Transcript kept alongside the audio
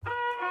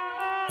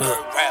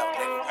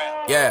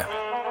Yeah,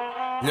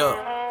 look,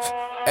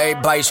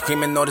 everybody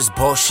screaming all this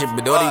bullshit,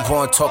 but all they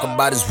wanna talk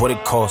about is what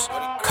it costs.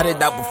 Cut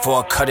it out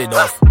before I cut it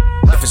off.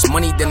 If it's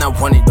money, then I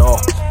want it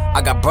all.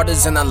 I got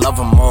brothers and I love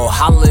them all.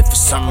 Holla if it's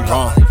something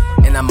wrong,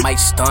 and I might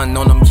stun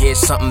on them. Yeah,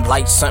 something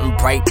light, something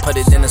bright. Put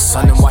it in the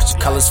sun and watch the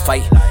colors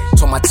fight.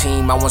 Told my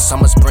team I want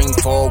summer, spring,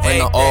 fall,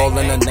 winter, all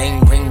in the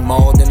name ring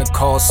more than a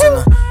call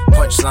center.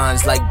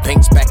 Punchlines like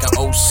Banks back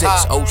in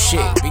 06. Oh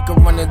shit, we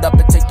can run it up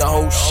and take the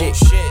whole shit.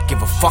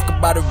 Give a fuck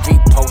about a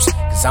repost,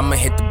 cause I'ma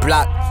hit the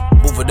block,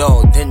 move it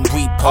all, then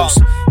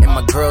repost. And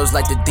my girls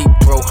like the deep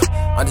throat.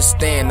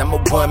 Understand, I'm a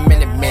 1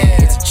 minute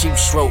man, it's a cheap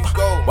stroke.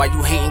 Why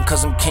you hating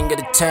cause I'm king of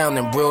the town?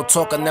 And real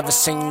talk, I never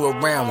seen you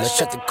around. Let's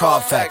check the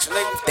Carfax.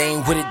 If they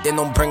ain't with it, then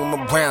don't bring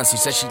them around. She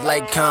said she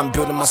like how I'm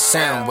building my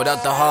sound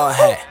without the hard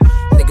hat.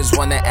 Niggas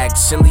wanna act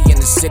silly in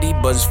the city,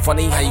 but it's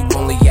funny how you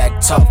only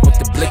act tough with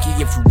the blicky.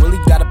 If you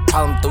really got a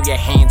problem, throw your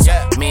hands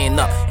up, man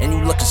up. And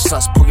you looking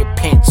sus, pull your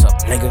pants up,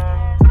 nigga.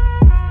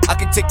 I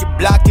can take your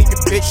block and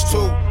your bitch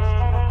too.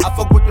 I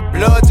fuck with the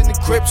Bloods and the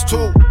Crips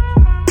too.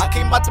 I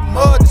came out the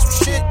mud, that's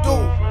what shit do.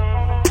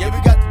 Yeah,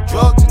 we got the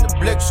drugs and the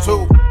blicks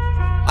too.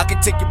 I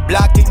can take your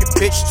block and your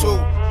bitch too.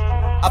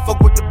 I fuck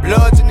with the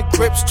Bloods and the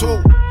Crips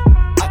too.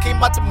 I came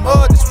out the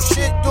mud, that's what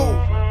shit do.